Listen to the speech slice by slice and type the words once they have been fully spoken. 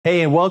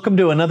Hey, and welcome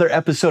to another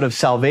episode of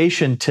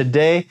Salvation.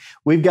 Today,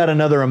 we've got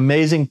another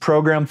amazing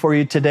program for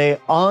you today.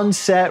 On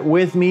set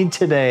with me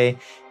today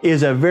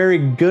is a very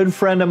good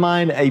friend of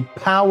mine, a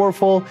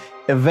powerful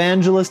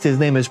evangelist. His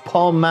name is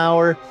Paul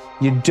Maurer.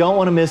 You don't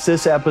want to miss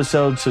this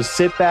episode, so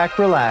sit back,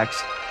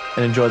 relax,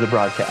 and enjoy the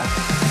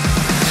broadcast.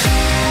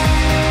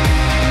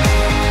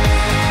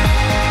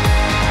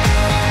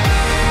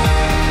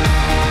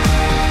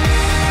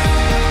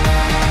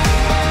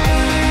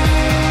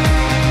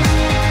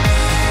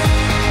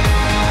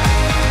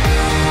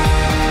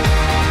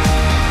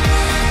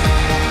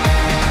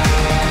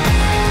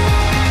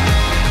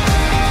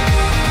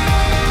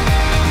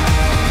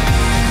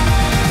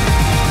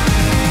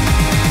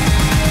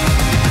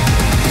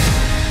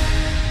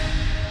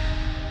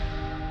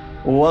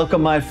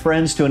 Welcome, my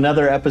friends, to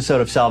another episode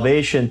of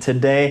Salvation.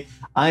 Today,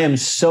 I am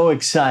so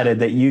excited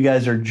that you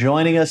guys are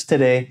joining us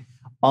today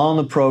on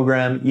the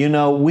program. You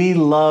know, we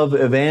love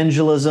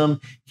evangelism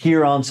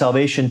here on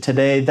Salvation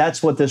Today.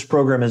 That's what this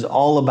program is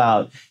all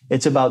about.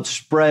 It's about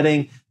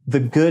spreading the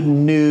good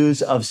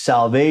news of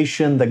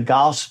salvation, the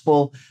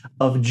gospel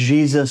of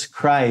Jesus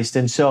Christ.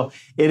 And so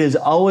it is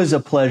always a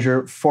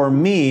pleasure for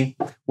me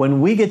when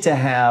we get to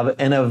have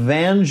an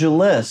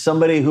evangelist,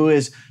 somebody who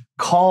is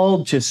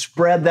called to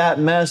spread that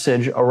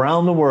message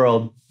around the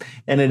world.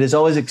 And it is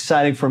always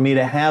exciting for me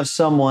to have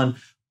someone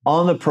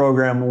on the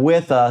program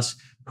with us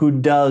who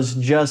does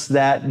just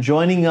that.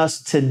 Joining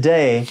us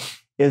today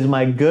is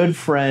my good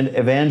friend,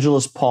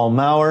 Evangelist Paul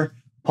Maurer.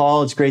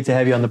 Paul, it's great to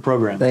have you on the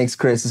program. Thanks,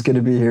 Chris. It's good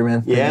to be here,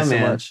 man. Thank you so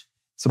much.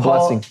 It's a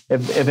blessing.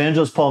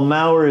 Evangelist Paul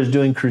Maurer is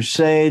doing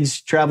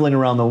crusades, traveling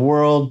around the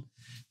world.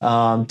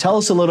 Tell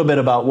us a little bit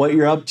about what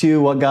you're up to,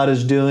 what God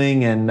is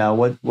doing, and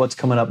what's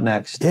coming up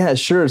next. Yeah,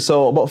 sure.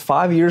 So about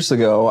 5 years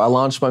ago, I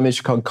launched my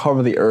mission called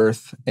Cover the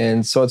Earth.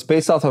 And so it's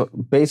based off of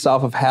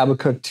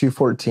Habakkuk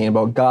 2:14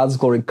 about God's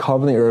glory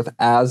covering the earth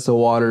as the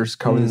waters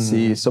cover the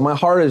sea. So my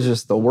heart is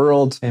just the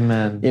world.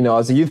 Amen. You know, I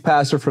was a youth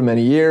pastor for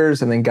many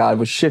years, and then God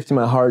was shifting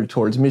my heart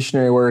towards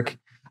missionary work.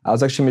 I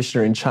was actually a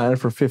missionary in China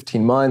for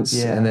 15 months.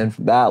 Yeah. And then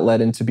that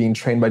led into being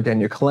trained by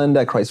Daniel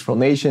Kalenda at Christ for All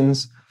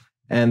Nations.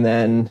 And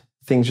then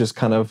things just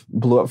kind of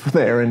blew up from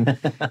there. And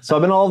so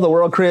I've been all over the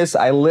world, Chris.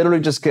 I literally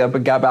just got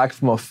back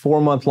from a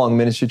 4-month-long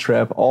ministry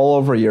trip all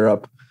over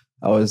Europe.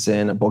 I was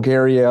in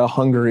Bulgaria,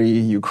 Hungary,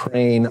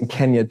 Ukraine,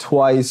 Kenya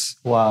twice.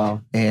 Wow.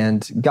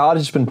 And God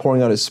has just been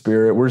pouring out His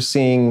Spirit. We're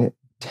seeing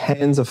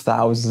tens of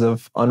thousands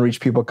of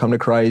unreached people come to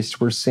Christ.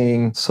 We're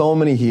seeing so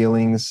many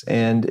healings.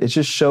 And it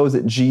just shows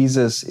that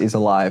Jesus is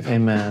alive.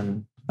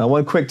 Amen.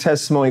 One quick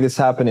testimony. This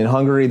happened in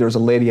Hungary. There was a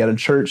lady at a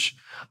church.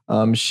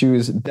 She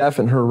was deaf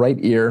in her right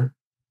ear.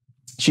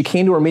 She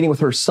came to our meeting with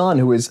her son,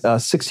 who is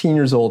 16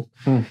 years old,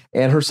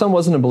 and her son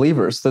wasn't a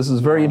believer. So this is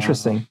very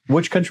interesting.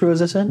 Which country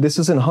was this in? This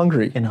is in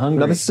Hungary. In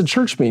Hungary. Now, this is a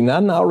church meeting,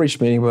 not an outreach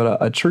meeting, but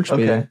a church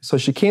meeting. So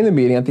she came to the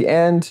meeting. At the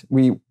end,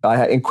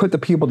 I equipped the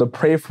people to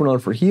pray for another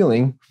for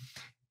healing.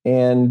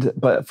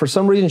 But for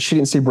some reason, she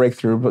didn't see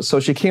breakthrough. But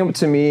so she came up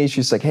to me.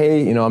 She's like,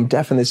 "Hey, you know, I'm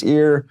deaf in this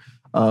ear."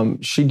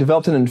 She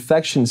developed an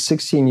infection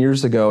 16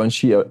 years ago, and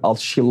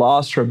she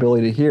lost her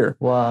ability to hear.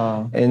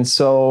 Wow. And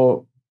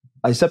so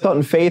I stepped out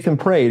in faith and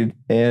prayed.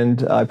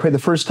 And I prayed the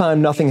first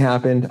time, nothing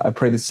happened. I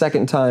prayed the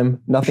second time,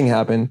 nothing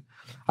happened.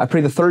 I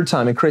prayed the third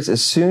time. And Chris,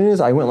 as soon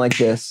as I went like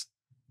this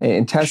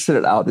and tested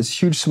it out,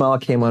 this huge smile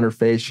came on her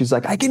face. She's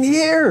like, "I can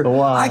hear.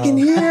 Wow. I can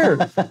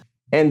hear."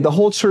 And the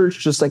whole church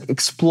just like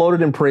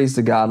exploded in praise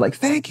to God. Like,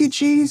 "Thank you,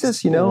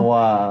 Jesus," you know?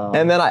 Wow.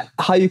 And then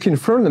how you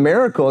confirm the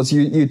miracle is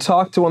you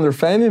talk to one of their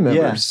family members.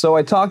 Yeah. So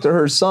I talked to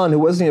her son, who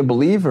wasn't even a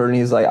believer, and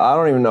he's like, "I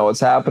don't even know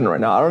what's happening right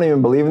now. I don't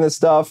even believe in this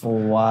stuff."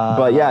 Wow.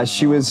 But yeah,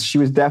 she was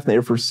deaf in the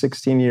ear for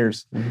 16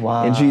 years.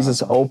 Wow. And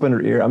Jesus opened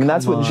her ear. I mean,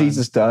 that's what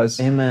Jesus does.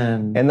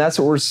 Amen. And that's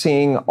what we're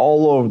seeing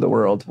all over the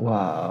world.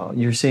 Wow.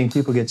 You're seeing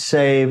people get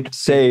saved.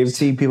 Saved.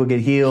 See people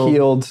get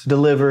healed.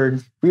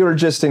 Delivered. We were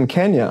just in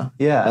Kenya,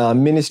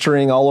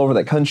 ministering all over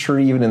that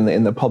country, even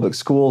in the public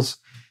schools.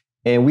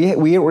 And we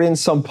were in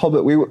some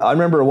public. I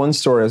remember one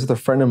story. I was with a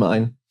friend of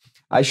mine.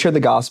 I shared the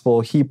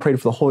gospel. He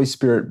prayed for the Holy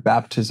Spirit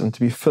baptism, to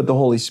be filled with the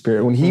Holy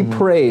Spirit. When he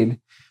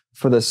prayed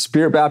for the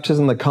Spirit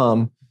baptism to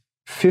come,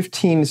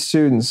 15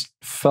 students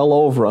fell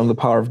over under the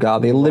power of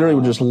God. They literally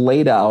were just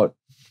laid out.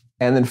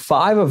 And then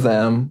 5 of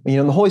them, you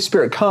know, the Holy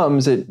Spirit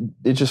comes, it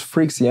just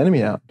freaks the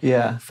enemy out.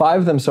 Yeah.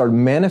 5 of them started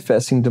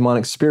manifesting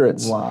demonic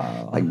spirits.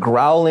 Wow. Like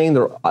growling,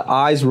 their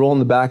eyes roll in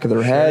the back of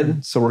their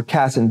head. So we're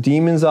casting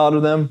demons out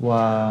of them.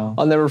 Wow.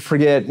 I'll never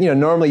forget, you know,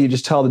 normally you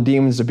just tell the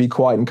demons to be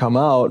quiet and come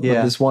out. Yeah.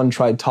 But this one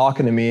tried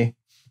talking to me,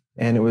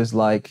 and it was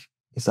like,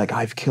 he's like,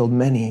 "I've killed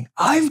many.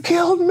 I've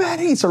killed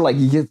many." So like,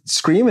 you get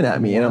screaming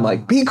at me, and I'm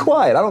like, "Be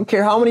quiet. I don't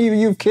care how many of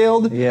you've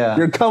killed. Yeah.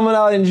 You're coming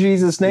out in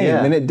Jesus' name."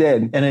 Yeah. And it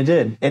did. And it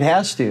did. It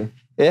has to.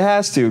 It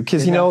has to.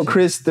 Because, you know,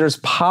 Chris, there's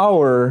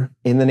power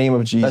in the name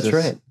of Jesus. That's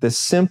right. The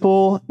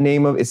simple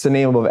name it's the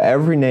name above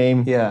every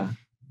name. Yeah.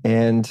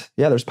 And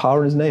yeah, there's power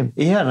in his name.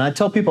 Yeah, and I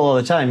tell people all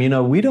the time,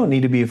 we don't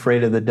need to be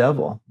afraid of the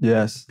devil.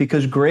 Yes.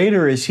 Because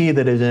greater is he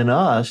that is in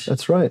us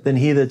That's right. than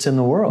he that's in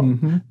the world.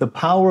 Mm-hmm. The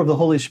power of the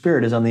Holy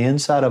Spirit is on the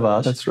inside of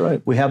us. That's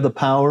right. We have the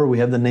power, we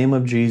have the name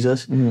of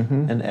Jesus,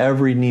 Mm-hmm. and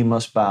every knee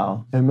must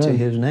bow Amen. to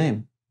his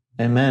name.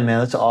 Amen, man.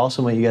 That's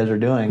awesome what you guys are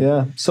doing.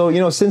 Yeah.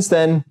 So, since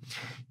then,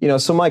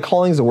 so my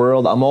calling's the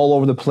world. I'm all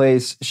over the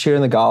place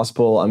sharing the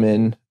gospel. I'm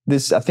in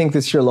this, I think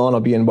this year alone,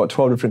 I'll be in about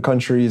 12 different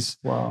countries.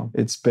 Wow.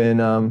 It's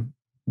been,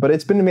 but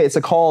it's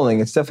a calling.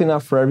 It's definitely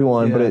not for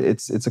everyone, but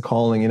it's a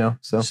calling,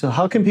 So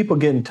how can people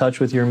get in touch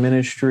with your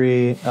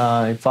ministry,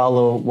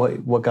 follow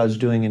what God's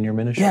doing in your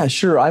ministry? Yeah,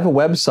 sure. I have a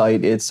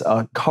website. It's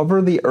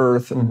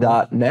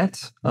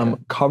covertheearth.net,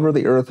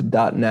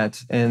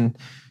 covertheearth.net. And,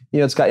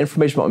 it's got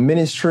information about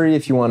ministry.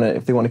 If they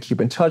want to keep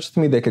in touch with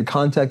me, they could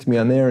contact me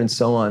on there and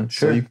so on.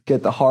 Sure. So you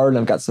get the heart, and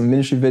I've got some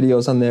ministry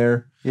videos on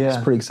there. Yeah.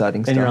 It's pretty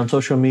exciting stuff. And you're on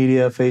social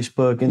media,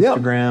 Facebook,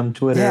 Instagram,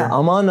 Twitter. Yeah,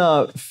 I'm on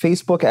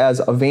Facebook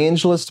as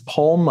Evangelist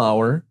Paul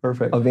Maurer.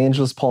 Perfect.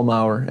 Evangelist Paul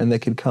Maurer. And they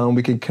could come.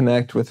 We could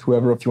connect with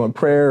whoever if you want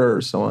prayer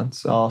or so on.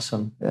 So,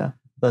 awesome. Yeah.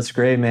 That's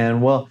great,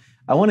 man. Well,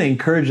 I want to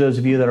encourage those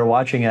of you that are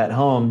watching at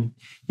home.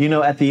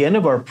 At the end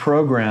of our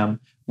program,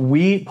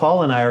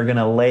 Paul and I are going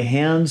to lay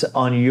hands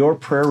on your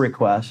prayer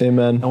request.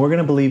 Amen. And we're going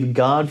to believe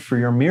God for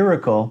your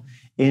miracle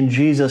in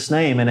Jesus'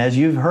 name. And as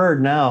you've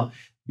heard now,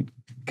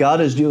 God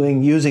is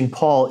using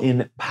Paul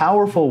in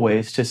powerful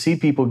ways to see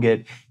people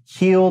get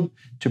healed,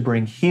 to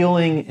bring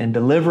healing and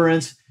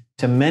deliverance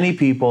to many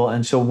people.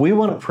 And so we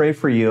want to pray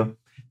for you.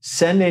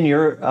 Send in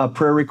your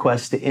prayer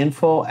requests to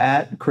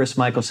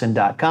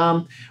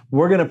info@chrismikkelson.com.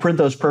 We're going to print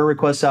those prayer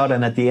requests out.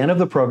 And at the end of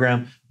the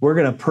program, we're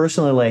going to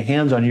personally lay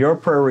hands on your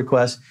prayer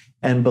request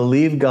and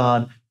believe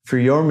God for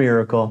your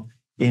miracle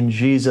in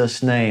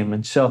Jesus' name.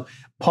 And so,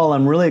 Paul,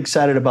 I'm really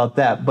excited about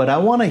that. But I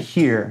want to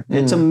hear,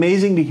 it's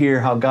amazing to hear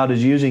how God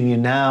is using you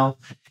now.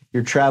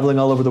 You're traveling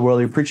all over the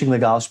world. You're preaching the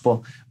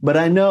gospel. But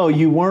I know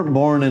you weren't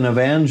born an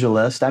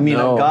evangelist. I mean,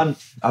 No, God...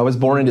 I was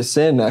born into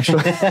sin,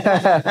 actually.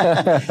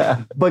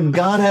 But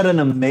God had an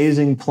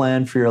amazing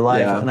plan for your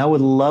life. Yeah. And I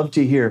would love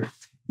to hear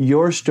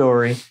your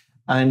story.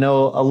 I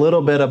know a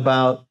little bit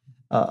about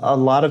a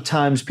lot of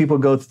times people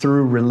go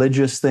through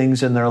religious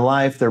things in their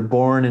life. They're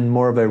born in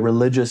more of a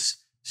religious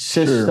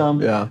system.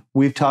 Sure, yeah.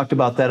 We've talked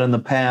about that in the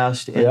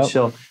past. And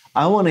so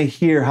I want to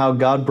hear how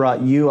God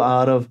brought you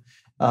out of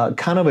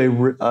kind of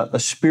a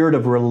spirit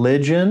of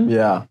religion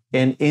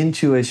and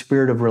into a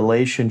spirit of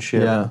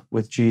relationship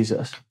with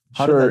Jesus.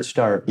 How did that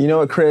start? You know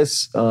what,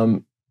 Chris?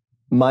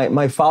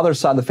 My father's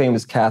side of the family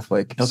is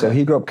Catholic. Okay. So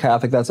he grew up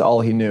Catholic. That's all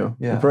he knew.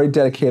 Yeah. Very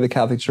dedicated to the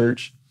Catholic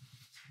Church.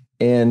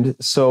 And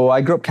so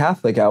I grew up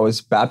Catholic. I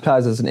was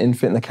baptized as an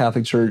infant in the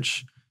Catholic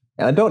Church.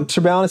 And to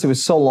be honest, it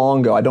was so long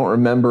ago, I don't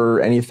remember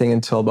anything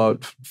until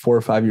about 4 or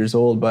 5 years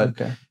old.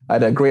 But I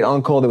had a great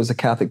uncle that was a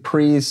Catholic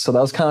priest. So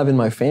that was kind of in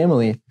my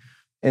family.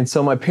 And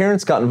so my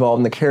parents got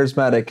involved in the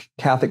charismatic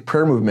Catholic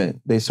prayer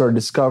movement. They started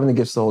discovering the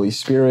gifts of the Holy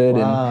Spirit.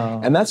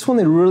 Wow. And that's when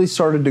they really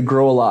started to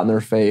grow a lot in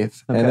their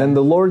faith. Okay. And then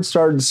the Lord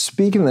started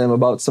speaking to them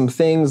about some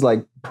things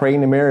like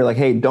praying to Mary, like,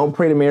 hey, don't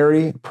pray to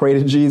Mary, pray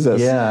to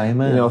Jesus. Yeah,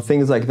 amen.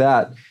 Things like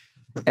that.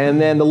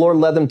 And then the Lord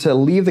led them to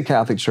leave the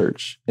Catholic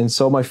Church. And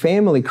so my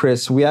family,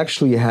 Chris, we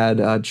actually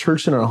had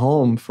church in our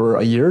home for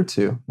a year or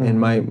two.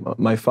 Mm-hmm. And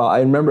my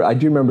father, I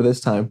do remember this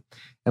time.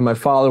 And my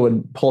father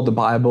would pull out the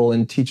Bible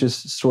and teach us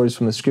stories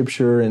from the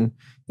scripture. And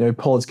he'd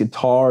pull his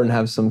guitar and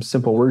have some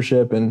simple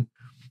worship. And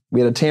we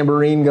had a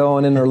tambourine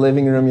going in our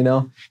living room,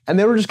 And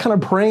they were just kind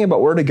of praying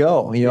about where to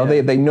go.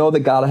 They know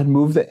that God had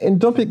moved. And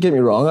don't get me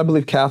wrong, I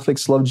believe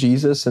Catholics love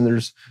Jesus and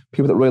there's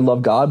people that really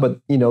love God. But,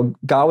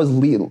 God was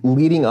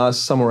leading us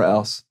somewhere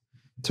else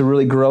to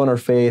really grow in our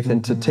faith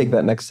and to take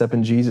that next step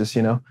in Jesus,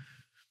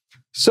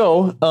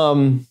 So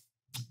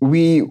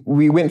we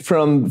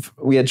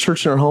had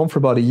church in our home for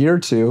about a year or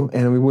two,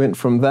 and we went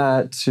from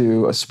that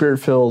to a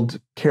spirit-filled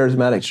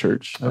charismatic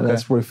church. And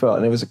that's where we felt.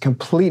 And it was a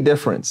complete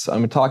difference.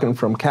 I'm talking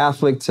from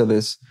Catholic to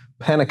this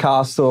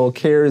Pentecostal,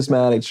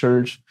 charismatic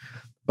church.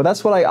 But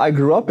that's what I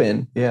grew up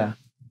in. Yeah.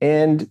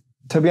 And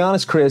to be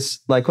honest, Chris,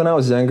 like when I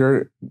was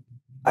younger,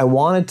 I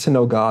wanted to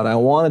know God. I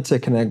wanted to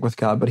connect with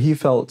God, but he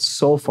felt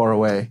so far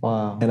away.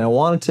 Wow. And I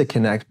wanted to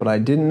connect, but I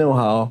didn't know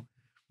how.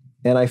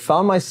 And I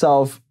found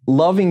myself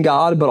loving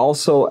God, but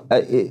also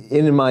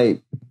in my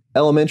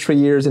elementary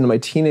years, into my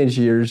teenage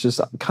years, just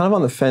kind of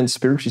on the fence,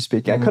 spiritually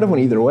speaking. I could have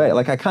went either way.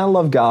 Like I kind of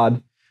love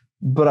God,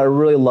 but I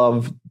really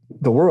love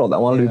the world. I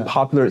wanted to be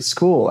popular at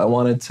school. I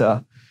wanted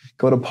to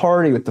go to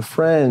party with the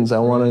friends. I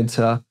wanted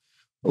to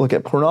look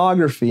at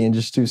pornography and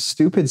just do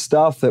stupid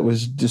stuff that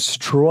was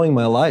destroying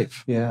my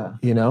life. Yeah.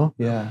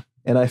 Yeah.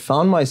 And I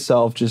found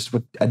myself just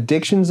with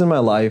addictions in my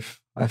life.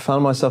 I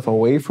found myself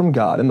away from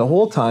God. And the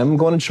whole time I'm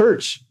going to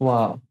church.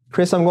 Wow.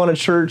 Chris, I'm going to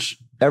church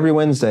every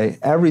Wednesday,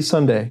 every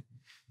Sunday,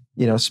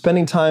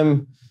 spending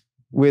time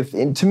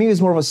to me it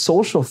was more of a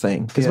social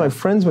thing because my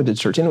friends went to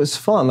church and it was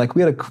fun. Like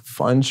we had a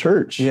fun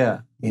church,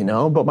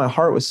 but my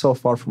heart was so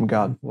far from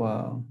God.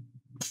 Wow.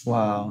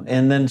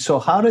 And then, so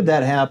how did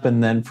that happen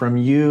then from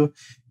you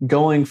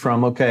going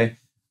from, okay,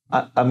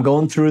 I'm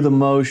going through the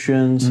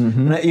motions.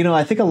 And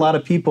I think a lot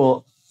of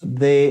people,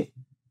 they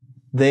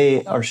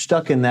are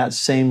stuck in that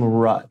same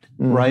rut,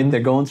 right? They're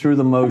going through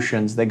the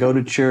motions. They go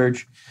to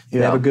church. They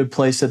have a good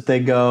place that they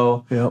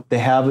go. They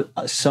have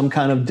some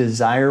kind of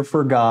desire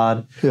for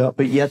God,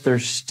 but yet they're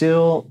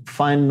still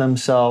finding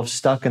themselves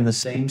stuck in the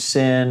same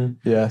sin,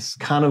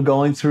 kind of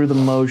going through the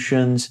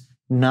motions,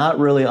 not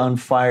really on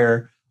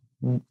fire.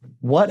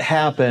 What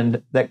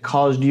happened that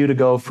caused you to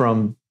go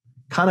from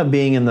kind of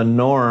being in the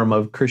norm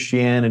of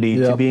Christianity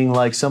to being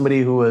like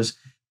somebody who was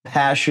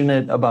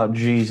passionate about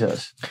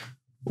Jesus?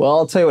 Well,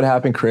 I'll tell you what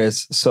happened,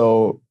 Chris.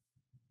 So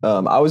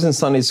I was in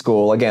Sunday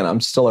school. Again, I'm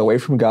still away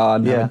from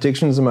God. I have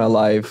addictions in my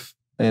life.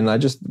 And I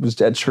just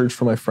was at church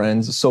for my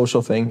friends, a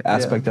social thing,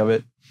 aspect of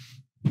it,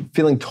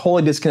 feeling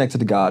totally disconnected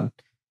to God.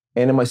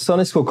 And in my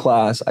Sunday school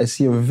class, I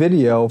see a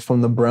video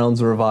from the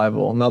Browns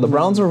Revival. Now, the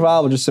Browns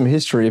Revival, just some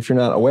history, if you're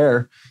not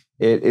aware,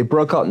 it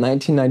broke out in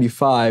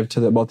 1995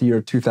 to about the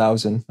year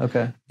 2000.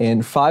 Okay.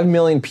 And 5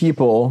 million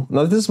people,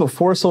 now this is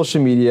before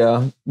social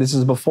media, this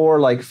is before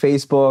like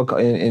Facebook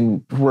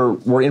and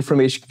where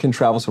information can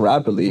travel so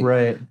rapidly.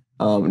 Right.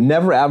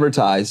 Never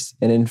advertised.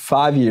 And in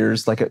 5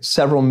 years, like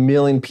several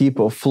million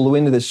people flew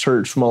into this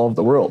church from all over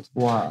the world.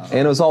 Wow.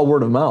 And it was all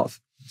word of mouth.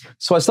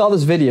 So I saw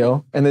this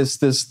video and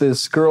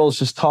this girl's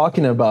just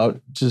talking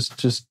about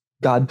just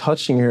God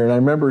touching her. And I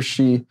remember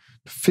she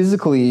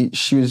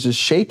was just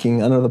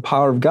shaking under the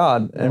power of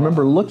God. And I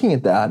remember looking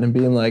at that and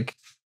being like,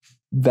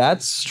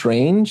 that's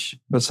strange,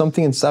 but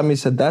something inside me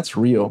said, that's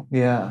real.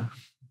 Yeah.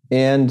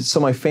 And so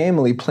my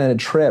family planned a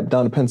trip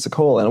down to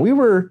Pensacola, and we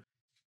were,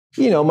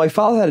 my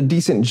father had a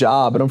decent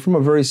job, but I'm from a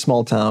very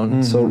small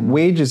town. So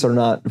wages are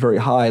not very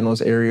high in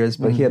those areas,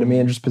 but he had a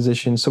manager's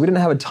position. So we didn't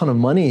have a ton of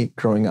money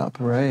growing up.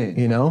 Right.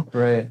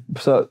 Right.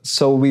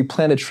 So we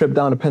planned a trip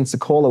down to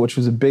Pensacola, which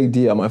was a big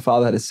deal. My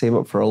father had to save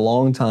up for a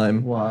long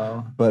time.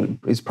 Wow. But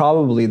it's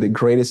probably the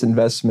greatest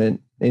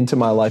investment into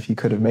my life he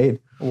could have made.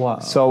 Wow.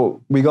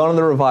 So we go on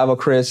the revival,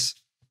 Chris,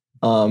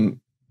 and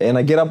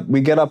we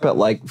get up at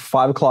like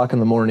 5 o'clock in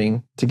the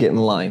morning to get in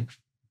line.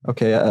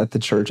 Okay, at the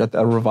church, at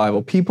a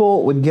revival.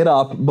 People would get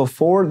up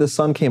before the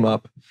sun came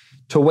up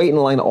to wait in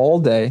line all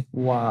day.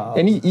 Wow.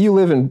 And you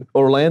live in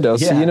Orlando,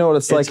 so you know what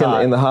it's like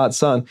in the hot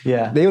sun.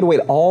 Yeah. They would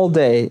wait all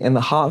day in the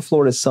hot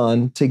Florida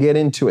sun to get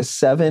into a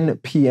 7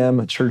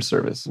 p.m. church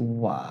service.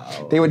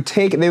 Wow. They would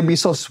be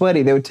so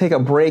sweaty, they would take a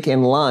break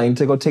in line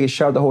to go take a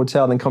shower at the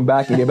hotel and then come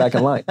back and get back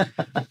in line.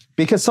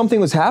 Because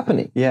something was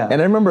happening. Yeah. And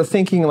I remember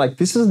thinking like,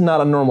 this is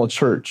not a normal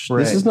church.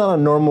 Right. This is not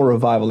a normal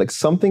revival. Like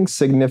something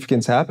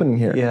significant's happening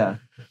here. Yeah.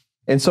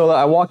 And so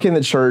I walk in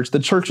the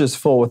church is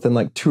full within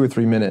like 2 or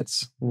 3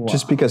 minutes,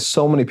 just because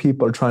so many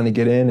people are trying to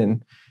get in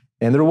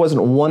and there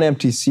wasn't one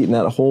empty seat in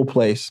that whole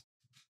place.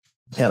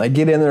 And I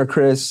get in there,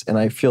 Chris, and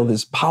I feel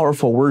this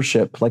powerful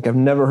worship like I've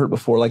never heard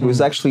before. Like it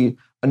was actually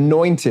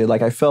anointed.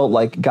 Like I felt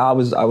like I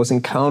was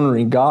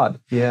encountering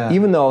God. Yeah.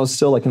 Even though I was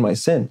still like in my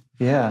sin.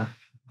 Yeah.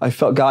 I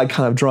felt God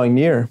kind of drawing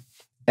near.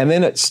 And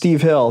then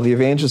Steve Hill, the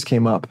evangelist,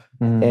 came up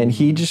and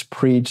he just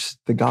preached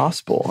the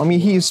gospel. I mean,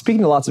 he was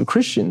speaking to lots of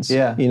Christians,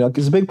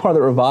 because a big part of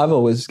the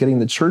revival was getting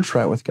the church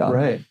right with God.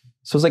 Right.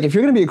 So it's like, if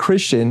you're going to be a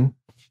Christian,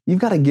 you've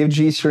got to give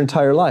Jesus your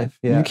entire life.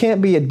 Yeah. You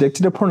can't be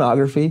addicted to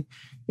pornography.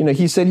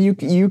 He said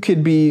you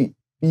could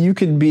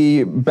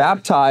be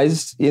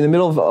baptized in the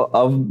middle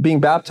of being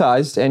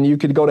baptized and you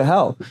could go to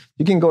hell.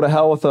 You can go to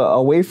hell with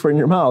a wafer in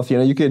your mouth.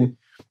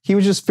 He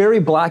was just very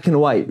black and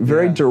white,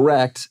 very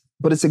direct.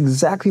 But it's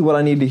exactly what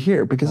I need to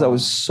hear because I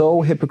was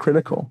so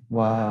hypocritical.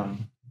 Wow.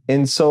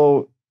 And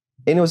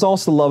it was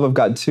also the love of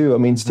God too. I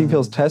mean, Steve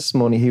Hill's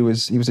testimony, he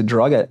was a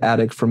drug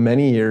addict for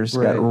many years,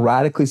 got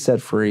radically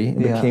set free and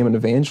became an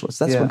evangelist.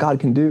 That's what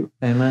God can do.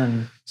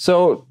 Amen.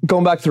 So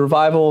going back to the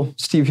revival,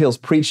 Steve Hill's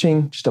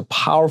preaching, just a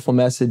powerful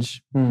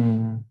message.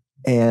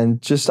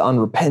 And just on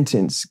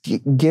repentance,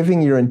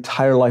 giving your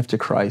entire life to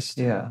Christ.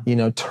 Yeah.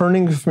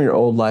 Turning from your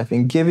old life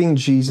and giving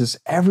Jesus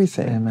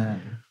everything.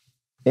 Amen.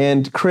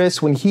 And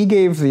Chris, when he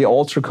gave the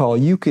altar call,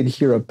 you could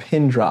hear a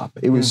pin drop.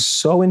 It was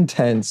so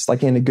intense,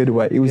 like in a good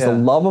way. It was the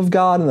love of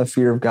God and the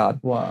fear of God.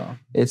 Wow.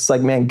 It's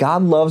like, man,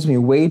 God loves me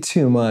way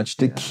too much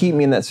to keep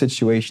me in that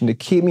situation, to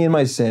keep me in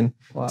my sin,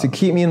 to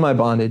keep me in my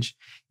bondage.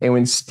 And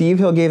when Steve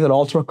Hill gave that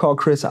altar call,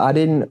 Chris, I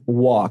didn't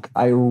walk.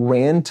 I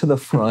ran to the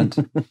front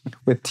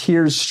with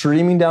tears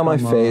streaming down my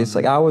face.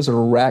 Like I was a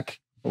wreck.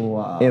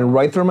 Wow. And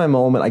right there in my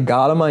moment, I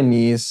got on my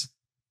knees.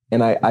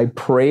 And I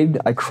prayed,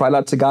 I cried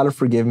out to God to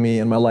forgive me,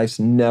 and my life's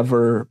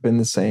never been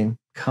the same.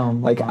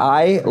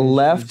 I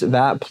left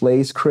that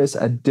place, Chris,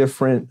 a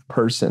different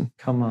person.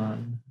 Come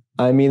on.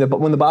 I mean, but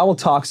when the Bible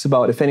talks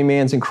about if any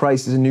man's in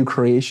Christ is a new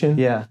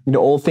creation,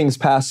 old things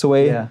pass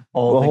away,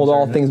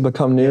 all things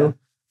become new. Yeah.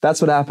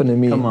 That's what happened to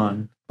me. Come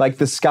on. Like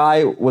the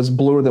sky was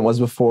bluer than it was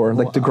before.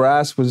 Like the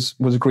grass was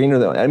greener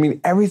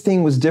than,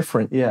 everything was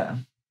different. Yeah.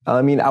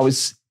 I mean, I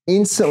was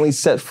instantly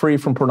set free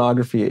from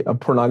pornography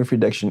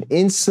addiction,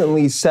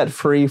 instantly set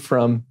free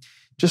from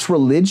just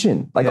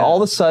religion. Like all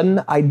of a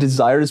sudden, I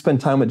desire to spend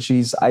time with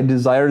Jesus. I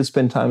desire to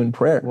spend time in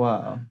prayer.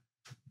 Wow.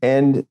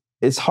 And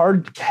it's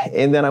hard.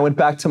 And then I went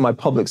back to my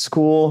public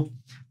school.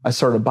 I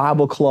started a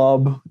Bible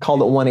club,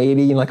 called it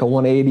 180, like a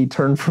 180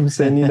 turn from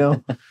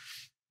sin,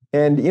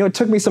 And, it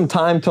took me some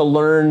time to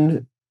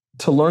learn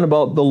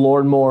about the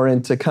Lord more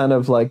and to kind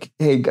of like,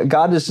 hey,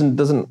 God just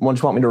doesn't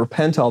want me to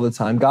repent all the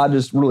time. God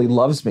just really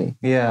loves me.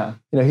 Yeah.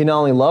 He not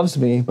only loves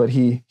me, but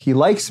he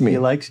likes me. He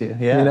likes you.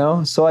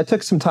 Yeah. So I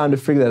took some time to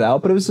figure that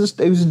out, but it was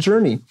a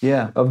journey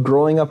of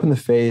growing up in the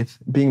faith,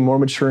 being more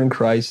mature in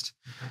Christ.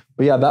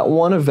 But yeah, that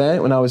one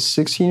event when I was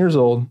 16 years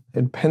old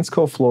in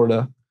Pensacola,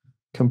 Florida,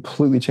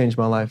 completely changed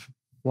my life.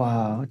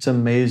 Wow. It's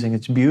amazing.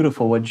 It's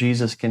beautiful what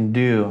Jesus can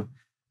do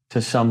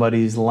to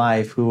somebody's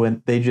life who,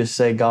 when they just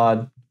say,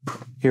 God,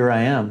 here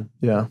I am.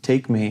 Yeah.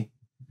 Take me.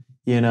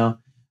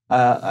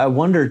 I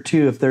wonder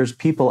too, if there's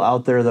people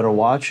out there that are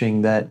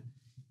watching that,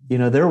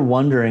 they're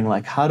wondering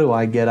like, how do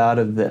I get out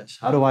of this?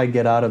 How do I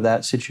get out of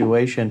that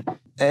situation?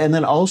 And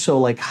then also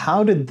like,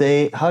 how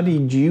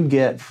did you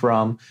get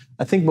from,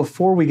 I think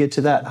before we get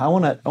to that, I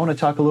want to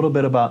talk a little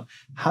bit about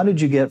how did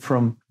you get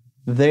from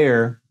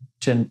there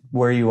to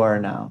where you are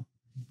now?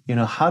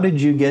 How did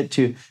you get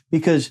to,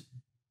 because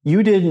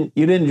you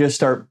didn't just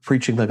start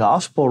preaching the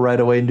gospel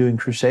right away and doing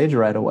crusades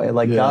right away.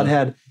 Like God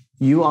had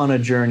you on a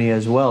journey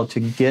as well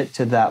to get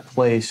to that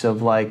place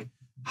of like,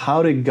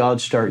 how did God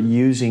start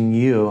using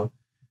you?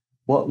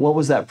 What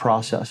was that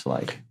process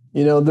like?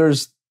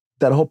 There's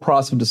that whole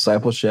process of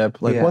discipleship.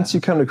 Like once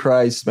you come to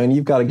Christ, man,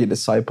 you've got to get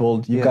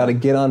discipled. You've got to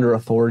get under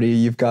authority.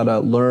 You've got to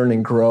learn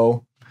and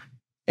grow.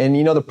 And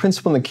the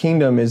principle in the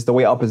kingdom is the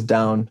way up is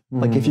down.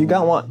 Like if you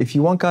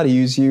want God to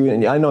use you,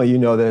 and I know you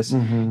know this,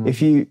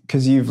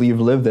 because you've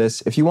lived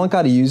this, if you want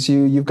God to use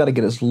you, you've got to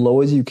get as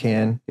low as you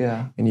can.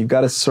 Yeah. And you've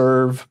got to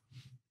serve.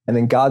 And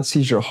then God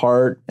sees your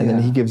heart, and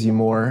then He gives you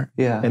more.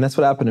 Yeah. And that's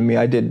what happened to me.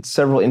 I did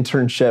several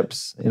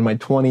internships in my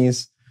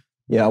 20s.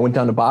 I went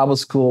down to Bible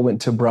school,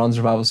 went to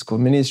Brownsville Bible School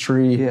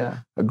Ministry. Yeah.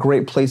 A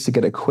great place to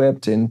get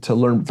equipped and to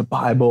learn the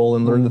Bible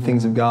and learn the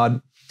things of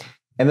God.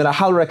 And then I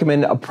highly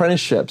recommend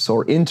apprenticeships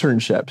or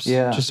internships.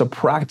 Yeah. Just a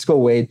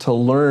practical way to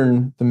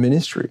learn the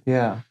ministry.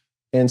 Yeah.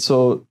 And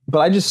so, but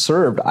I just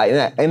served.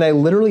 I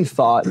literally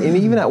thought, and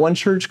even at one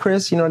church,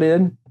 Chris, you know what I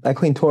did? I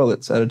cleaned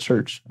toilets at a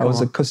church. I was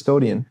a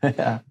custodian.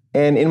 Yeah.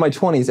 And in my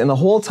 20s, and the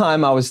whole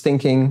time I was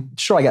thinking,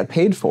 sure, I got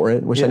paid for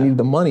it, which I needed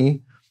the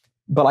money.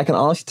 But I can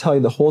honestly tell you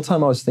the whole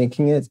time I was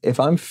thinking it, if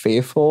I'm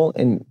faithful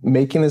in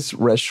making this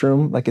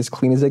restroom like as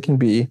clean as it can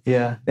be,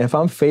 if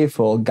I'm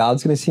faithful,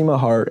 God's going to see my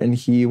heart and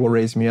He will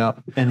raise me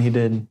up. And He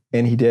did.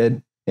 And He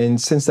did.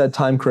 And since that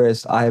time,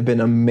 Chris, I have been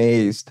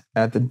amazed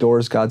at the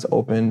doors God's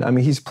opened. I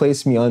mean, He's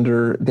placed me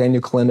under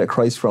Daniel Kalenda at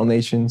Christ for All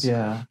Nations.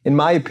 Yeah. In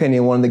my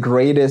opinion, one of the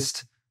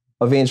greatest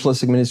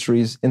evangelistic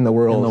ministries in the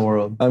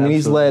world. I mean,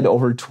 He's led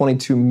over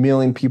 22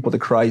 million people to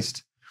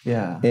Christ.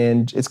 Yeah.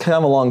 And it's kind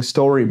of a long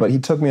story, but He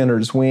took me under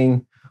His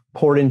wing,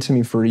 poured into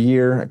me for a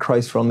year at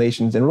Christ for All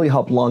Nations, and really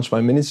helped launch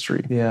my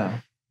ministry. Yeah.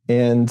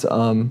 And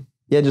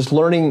just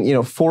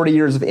learning, 40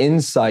 years of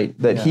insight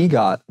that he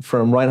got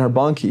from Reinhard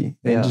Bonnke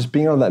and just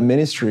being on that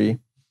ministry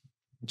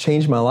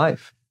changed my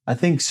life. I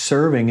think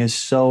serving is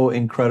so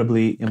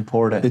incredibly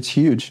important. It's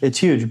huge. It's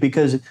huge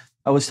because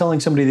I was telling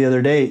somebody the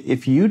other day,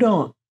 if you're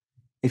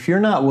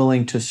not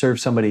willing to serve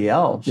somebody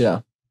else,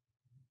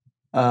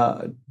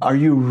 are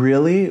you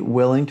really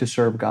willing to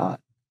serve God?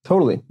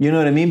 Totally. You know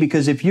what I mean?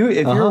 Because if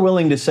you're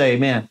willing to say,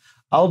 man,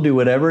 I'll do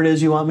whatever it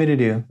is you want me to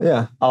do.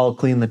 Yeah. I'll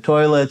clean the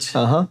toilets.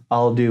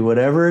 I'll do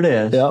whatever it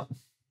is. Yep.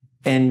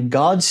 And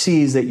God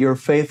sees that you're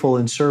faithful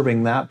in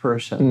serving that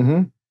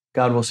person.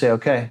 God will say,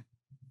 okay,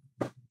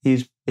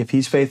 if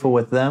He's faithful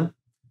with them,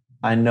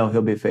 I know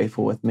He'll be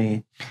faithful with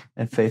me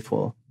and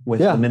faithful with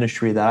the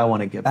ministry that I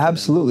want to give.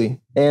 Absolutely.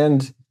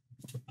 And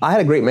I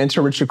had a great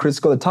mentor, Richard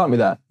Crisco, that taught me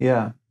that.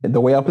 Yeah. The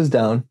way up is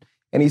down.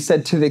 And he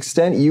said, to the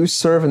extent you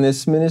serve in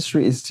this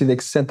ministry is to the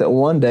extent that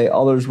one day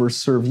others will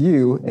serve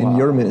you in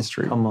your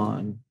ministry. Come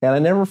on. And I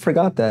never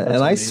forgot that. That's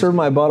and amazing. I served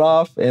my butt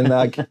off. And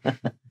and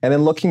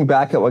then looking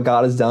back at what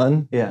God has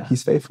done,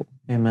 He's faithful.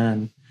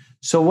 Amen.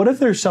 So what if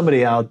there's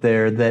somebody out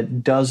there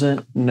that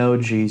doesn't know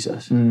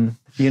Jesus?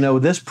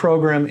 This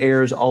program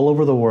airs all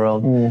over the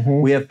world.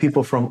 We have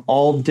people from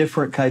all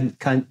different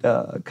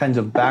kinds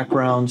of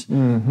backgrounds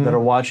that are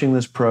watching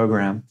this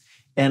program.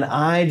 And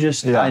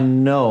I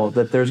know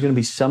that there's going to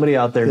be somebody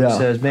out there who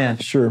says, man,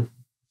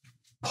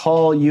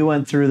 Paul, you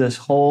went through this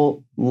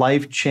whole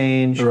life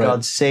change. Right.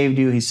 God saved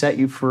you. He set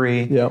you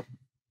free. Yep.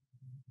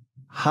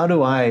 How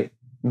do I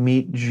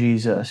meet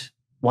Jesus?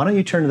 Why don't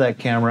you turn to that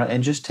camera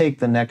and just take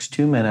the next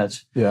 2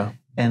 minutes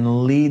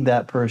and lead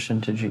that person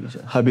to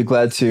Jesus? I'd be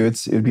glad to.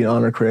 It would be an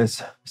honor,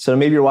 Chris. So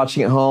maybe you're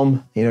watching at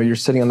home, you're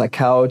sitting on that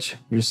couch,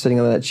 you're sitting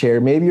on that chair.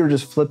 Maybe you're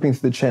just flipping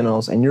through the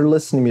channels and you're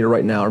listening to me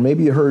right now. Or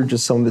maybe you heard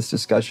just some of this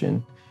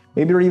discussion.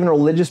 Maybe you're even a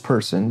religious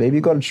person. Maybe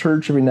you go to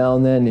church every now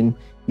and then and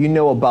you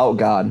know about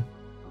God.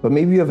 But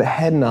maybe you have a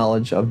head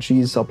knowledge of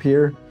Jesus up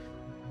here,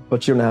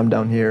 but you don't have Him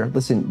down here.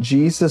 Listen,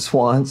 Jesus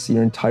wants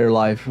your entire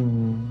life.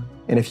 And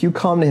if you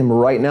come to Him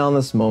right now in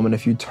this moment,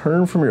 if you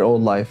turn from your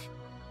old life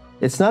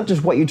It's not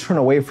just what you turn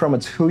away from,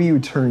 it's who you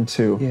turn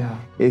to. Yeah.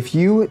 If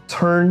you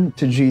turn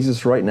to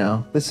Jesus right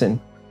now,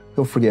 listen,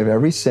 He'll forgive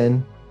every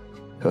sin.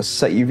 He'll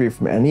set you free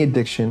from any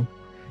addiction.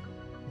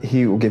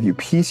 He will give you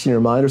peace in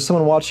your mind. Or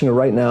someone watching it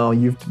right now,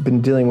 you've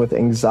been dealing with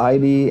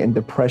anxiety and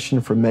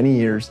depression for many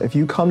years. If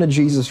you come to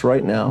Jesus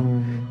right now,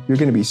 you're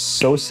going to be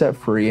so set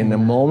free. In the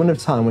moment of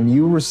time, when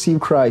you receive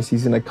Christ,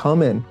 He's going to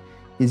come in.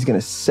 He's going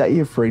to set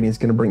you free, and He's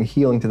going to bring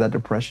healing to that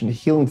depression,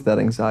 healing to that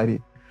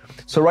anxiety.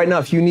 So right now,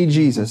 if you need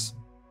Jesus,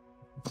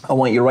 I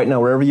want you right now,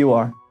 wherever you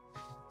are,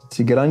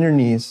 to get on your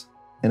knees,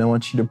 and I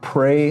want you to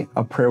pray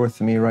a prayer with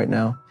me right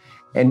now.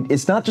 And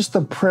it's not just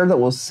the prayer that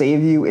will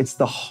save you, it's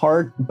the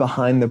heart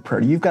behind the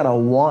prayer. You've got to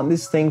want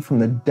this thing from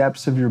the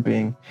depths of your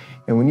being.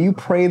 And when you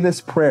pray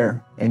this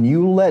prayer and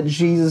you let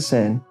Jesus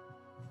in,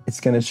 it's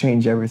going to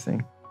change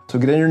everything. So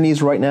get on your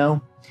knees right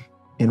now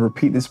and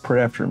repeat this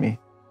prayer after me.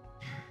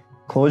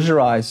 Close your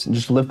eyes and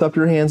just lift up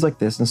your hands like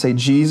this and say,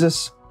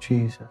 Jesus,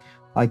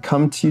 I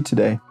come to you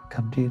today.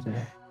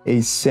 A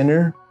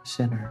sinner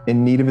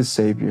in need of a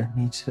Savior.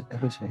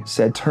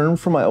 Say, I turn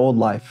from my old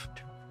life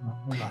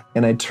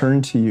and I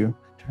turn to you.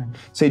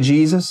 Say,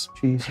 Jesus,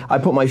 I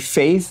put my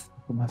faith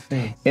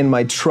and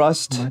my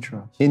trust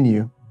in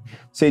you.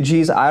 Say,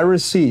 Jesus, I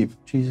receive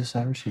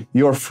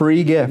your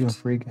free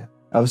gift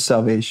of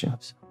salvation.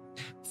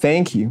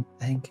 Thank you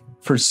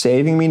for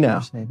saving me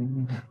now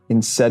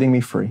and setting me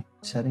free.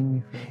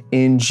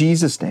 In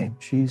Jesus' name.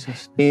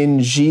 In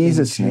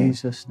Jesus'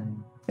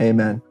 name.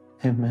 Amen.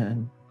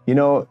 You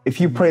know,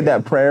 if you prayed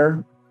that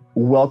prayer,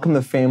 welcome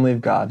the family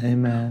of God.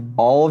 Amen.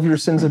 All of your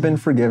sins have been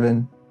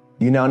forgiven.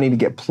 You now need to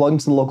get plugged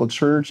into the local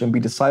church and be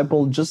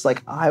discipled just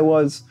like I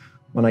was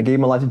when I gave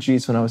my life to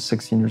Jesus when I was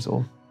 16 years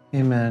old.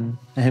 Amen.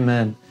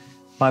 Amen.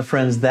 My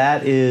friends,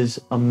 that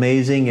is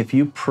amazing. If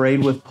you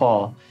prayed with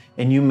Paul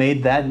and you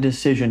made that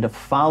decision to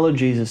follow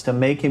Jesus, to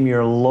make Him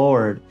your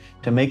Lord,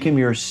 to make Him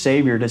your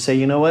Savior, to say,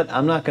 you know what,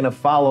 I'm not going to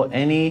follow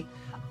any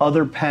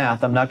other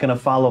path. I'm not going to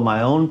follow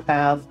my own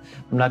path.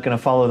 I'm not going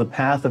to follow the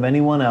path of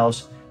anyone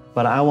else,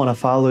 but I want to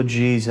follow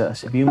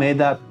Jesus. If you made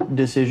that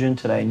decision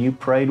today and you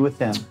prayed with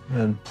Him,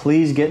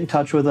 please get in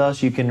touch with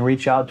us. You can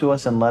reach out to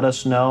us and let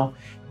us know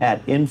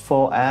at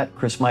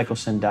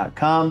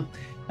info@chrismikkelson.com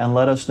and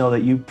let us know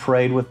that you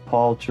prayed with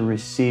Paul to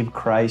receive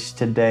Christ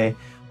today.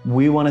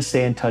 We want to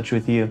stay in touch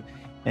with you.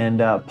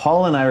 And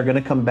Paul and I are going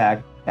to come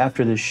back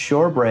after this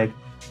short break.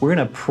 We're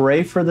going to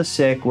pray for the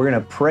sick. We're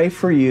going to pray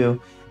for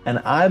you. And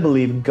I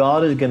believe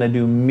God is going to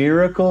do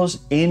miracles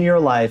in your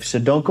life. So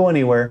don't go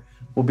anywhere.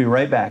 We'll be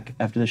right back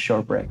after this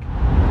short break.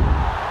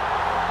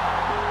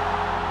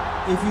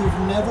 If you've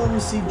never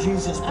received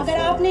Jesus before,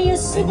 and you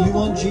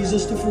want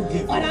Jesus to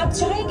forgive you, I'm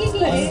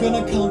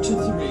going to count to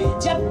 3.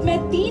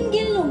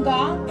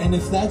 And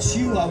if that's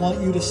you, I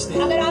want you to stand.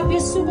 1,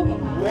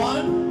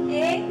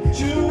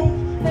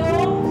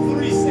 2,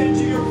 3, stand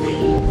to your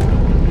feet.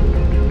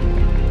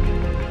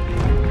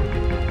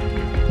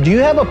 Do you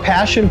have a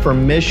passion for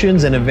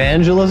missions and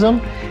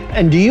evangelism?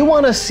 And do you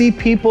want to see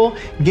people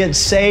get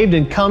saved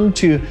and come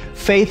to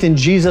faith in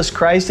Jesus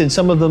Christ in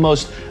some of the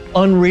most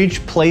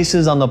unreached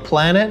places on the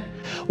planet?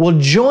 Well,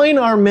 join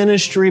our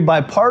ministry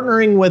by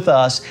partnering with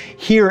us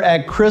here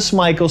at Chris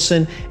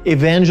Mikkelson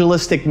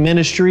Evangelistic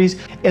Ministries.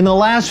 In the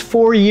last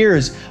 4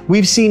 years,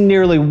 we've seen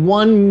nearly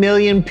 1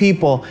 million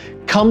people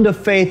come to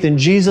faith in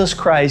Jesus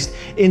Christ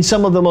in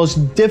some of the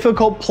most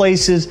difficult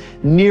places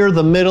near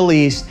the Middle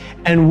East,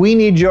 and we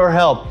need your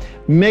help.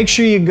 Make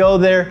sure you go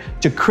there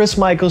to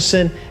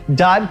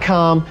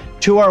chrismikkelson.com,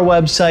 to our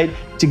website,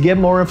 to get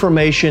more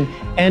information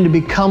and to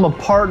become a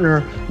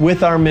partner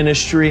with our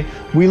ministry.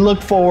 We look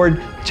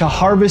forward to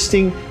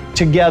harvesting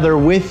together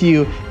with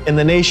you in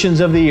the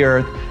nations of the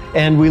earth,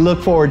 and we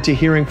look forward to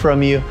hearing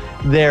from you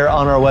there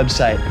on our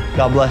website.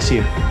 God bless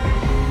you.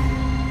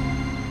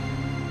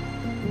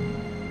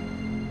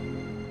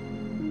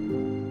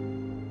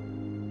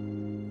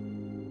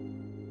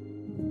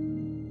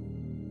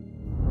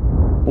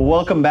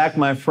 Welcome back,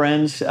 my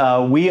friends.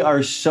 We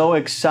are so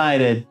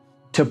excited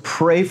to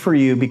pray for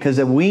you because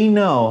we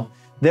know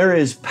there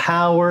is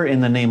power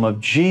in the name of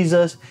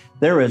Jesus.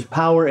 There is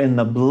power in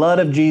the blood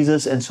of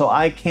Jesus. And so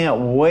I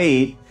can't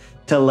wait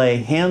to lay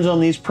hands on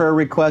these prayer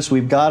requests.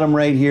 We've got them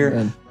right here.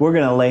 Amen. We're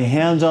going to lay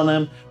hands on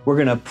them. We're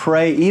going to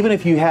pray. Even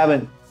if you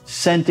haven't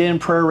sent in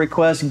prayer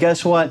requests,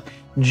 guess what?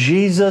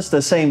 Jesus,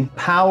 the same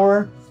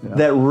power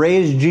that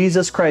raised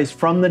Jesus Christ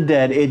from the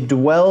dead, it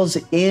dwells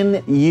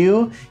in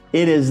you.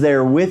 It is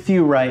there with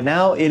you right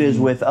now. It is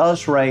with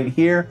us right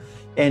here.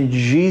 And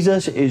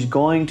Jesus is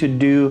going to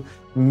do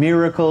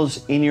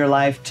miracles in your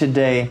life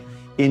today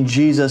in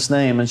Jesus'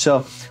 name. And so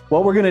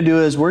what we're going to do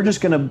is we're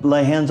just going to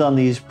lay hands on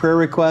these prayer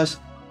requests.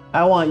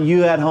 I want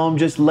you at home,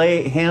 just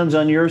lay hands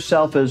on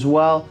yourself as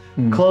well.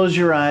 Close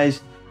your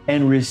eyes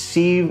and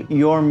receive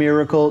your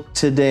miracle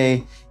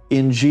today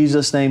in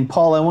Jesus' name.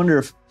 Paul, I wonder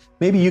if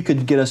maybe you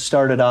could get us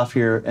started off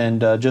here and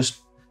just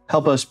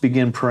help us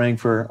begin praying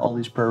for all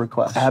these prayer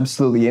requests.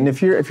 Absolutely. And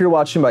if you're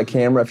watching by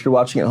camera, if you're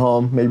watching at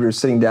home, maybe you're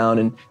sitting down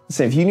and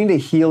say, if you need a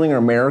healing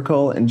or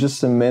miracle in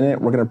just a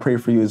minute, we're going to pray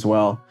for you as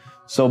well.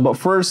 So, but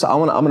first,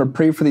 I'm gonna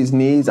pray for these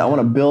needs. I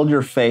want to build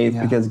your faith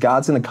because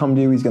God's gonna come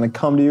to you. He's gonna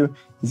come to you.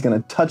 He's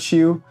gonna touch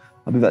you.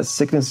 I believe that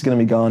sickness is gonna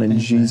be gone in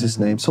Jesus'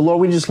 name. So, Lord,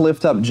 we just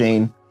lift up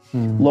Jane.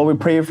 Lord, we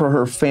pray for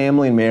her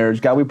family and marriage.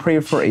 God, we pray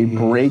for a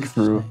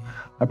breakthrough.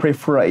 I pray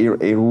for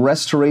a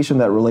restoration of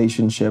that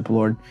relationship,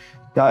 Lord.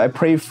 God, I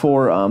pray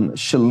for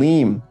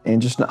Shalim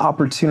and just an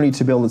opportunity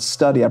to be able to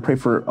study. I pray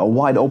for a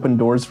wide open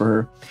doors for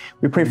her.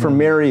 We pray for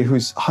Mary,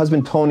 whose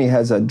husband Tony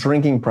has a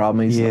drinking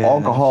problem. He's an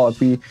alcoholic.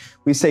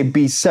 We say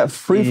be set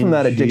free from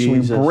that addiction.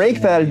 We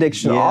break that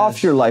addiction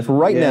off your life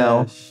right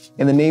now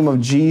in the name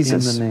of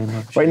Jesus.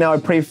 Right now I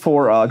pray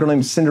for a girl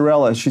named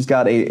Cinderella. She's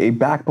got a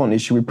backbone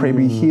issue. We pray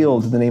be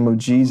healed in the name of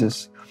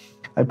Jesus.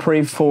 I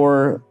pray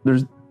for,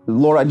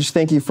 Lord, I just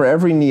thank you for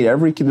every need.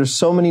 There's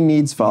so many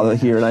needs, Father,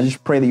 here, and I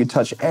just pray that you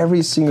touch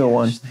every single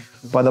one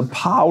by the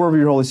power of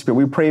your Holy Spirit.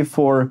 We pray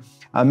for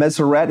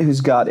Meseret,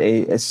 who's got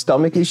a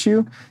stomach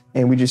issue,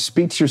 and we just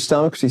speak to your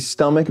stomach. Say,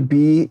 stomach,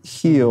 be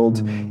healed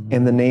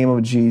in the name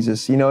of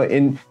Jesus. You know,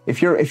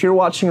 if you're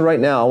watching right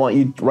now, I want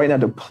you right now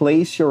to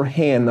place your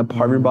hand on the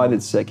part of your body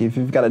that's sick. If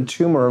you've got a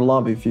tumor or a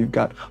lump, if you've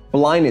got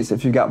blindness,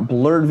 if you've got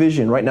blurred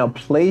vision, right now,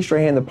 place your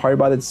hand on the part of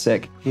your body that's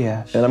sick.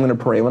 Yes. And I'm going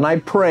to pray. When I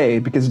pray,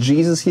 because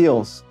Jesus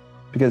heals,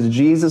 because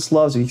Jesus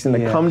loves you, he's going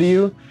to come to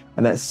you,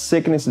 and that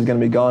sickness is going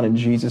to be gone in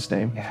Jesus'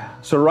 name.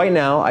 So right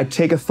now, I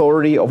take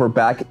authority over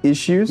back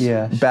issues,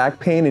 back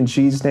pain in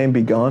Jesus' name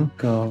be gone.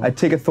 I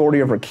take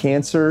authority over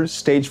cancer,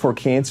 stage 4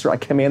 cancer. I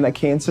command that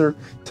cancer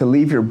to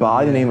leave your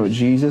body in the name of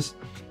Jesus.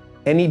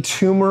 Any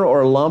tumor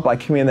or lump, I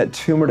command that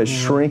tumor to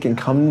shrink and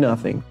come to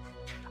nothing.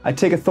 I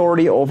take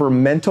authority over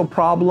mental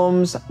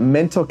problems,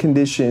 mental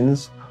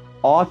conditions,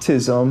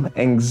 autism,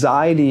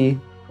 anxiety,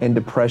 and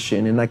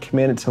depression, and I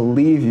command it to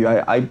leave you.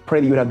 I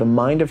pray that you would have the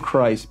mind of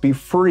Christ, be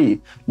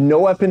free. No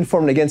weapon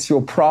formed against you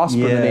will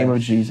prosper in the name of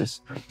Jesus.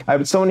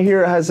 Someone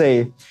here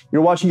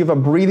you're watching, you have a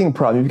breathing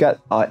problem, you've got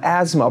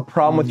asthma, a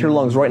problem with your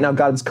lungs. Right now,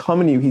 God's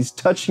coming to you, he's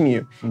touching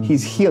you,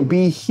 he's healed.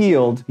 Be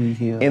healed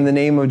in the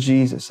name of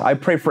Jesus. I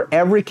pray for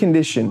every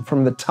condition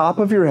from the top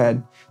of your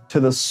head to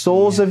the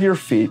soles of your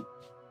feet,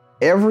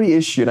 every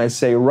issue, and I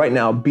say right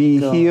now, be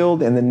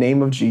healed in the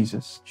name of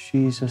Jesus.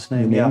 Jesus'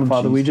 name.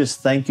 Father, we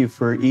just thank you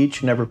for each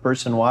and every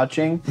person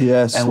watching.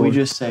 Yes, and Lord, we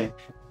just say,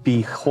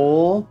 be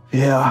whole,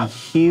 be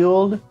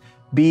healed,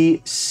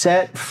 be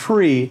set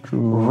free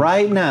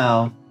right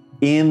now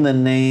in the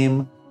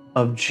name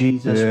of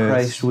Jesus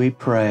Christ, we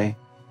pray.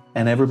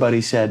 And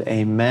everybody said,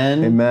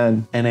 amen,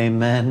 amen, and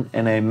amen,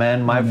 and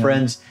amen. My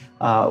friends,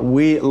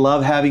 we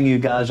love having you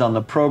guys on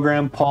the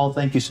program. Paul,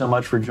 thank you so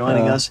much for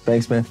joining us.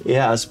 Thanks, man.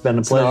 Yeah, it's been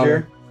a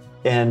pleasure.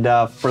 And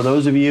for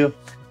those of you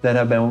that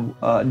have been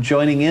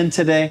joining in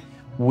today,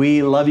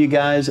 we love you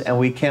guys, and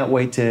we can't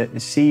wait to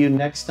see you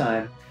next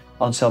time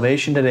on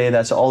Salvation Today.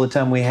 That's all the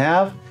time we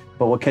have,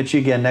 but we'll catch you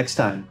again next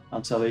time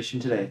on Salvation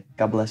Today.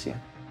 God bless you.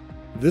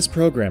 This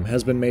program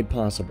has been made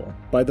possible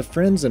by the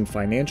friends and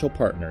financial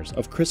partners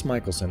of Chris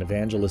Mikkelson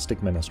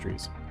Evangelistic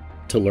Ministries.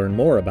 To learn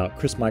more about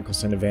Chris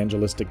Mikkelson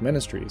Evangelistic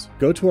Ministries,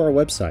 go to our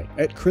website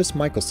at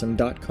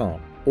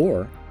chrismikkelson.com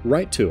or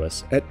write to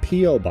us at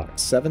P.O.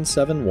 Box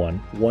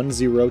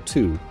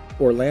 771102,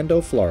 Orlando,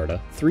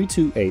 Florida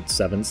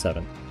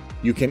 32877.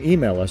 You can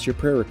email us your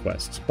prayer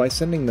requests by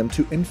sending them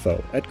to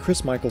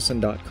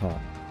info@chrismikkelson.com.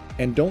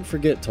 And don't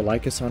forget to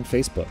like us on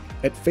Facebook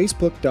at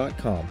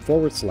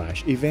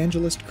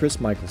facebook.com/Evangelist Chris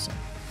Mikkelson.